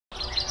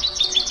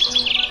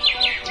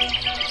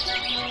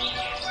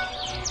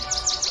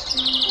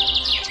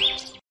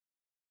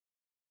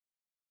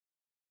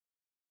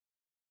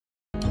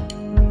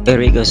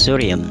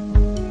Eritherium.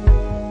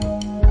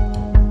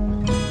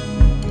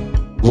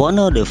 One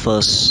of the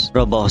first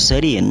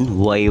proboscideans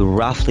weighed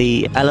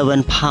roughly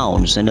 11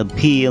 pounds and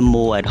appear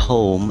more at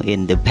home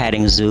in the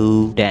petting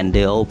zoo than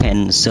the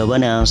open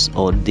savannas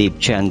or deep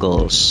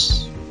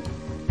jungles.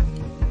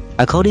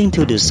 According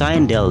to the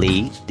Science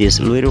Daily, this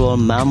little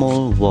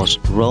mammal was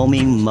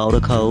roaming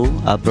Morocco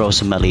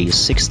approximately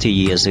 60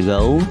 years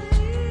ago.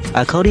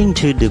 According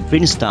to the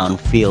Princeton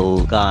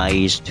Field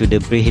Guide to the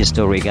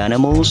Prehistoric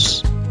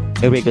Animals,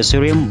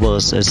 Eritherium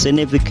was a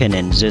significant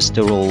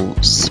ancestral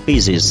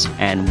species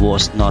and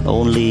was not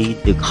only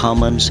the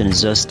common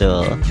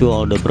ancestor to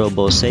all the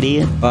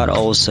Proboscidea but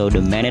also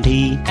the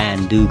manatee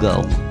and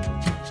dugong.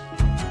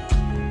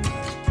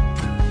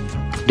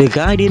 The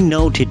guide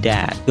noted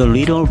that the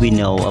little we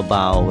know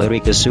about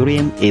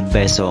Eritherium is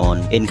based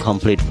on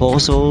incomplete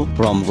fossils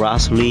from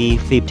roughly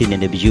 15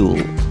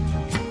 individuals.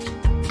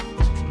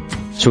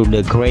 Through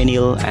the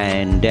cranial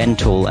and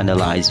dental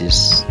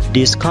analysis,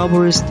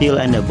 discoveries still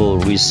enable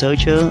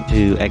researchers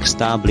to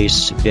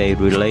establish their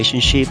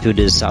relationship to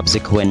the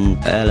subsequent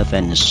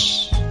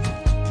elephants.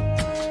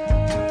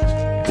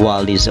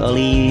 While this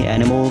early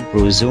animal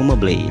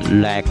presumably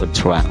lacked a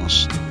trunk,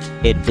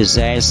 it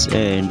possessed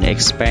an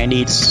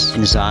expanded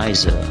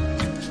incisor,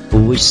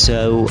 which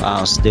served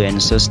as the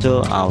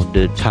ancestor of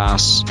the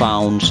tusks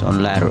found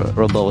on later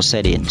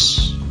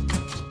proboscideans.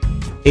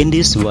 In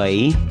this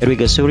way,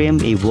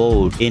 Eritherium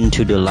evolved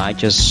into the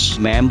largest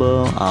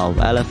member of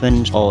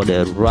elephant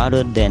order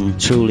rather than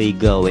truly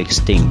go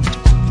extinct.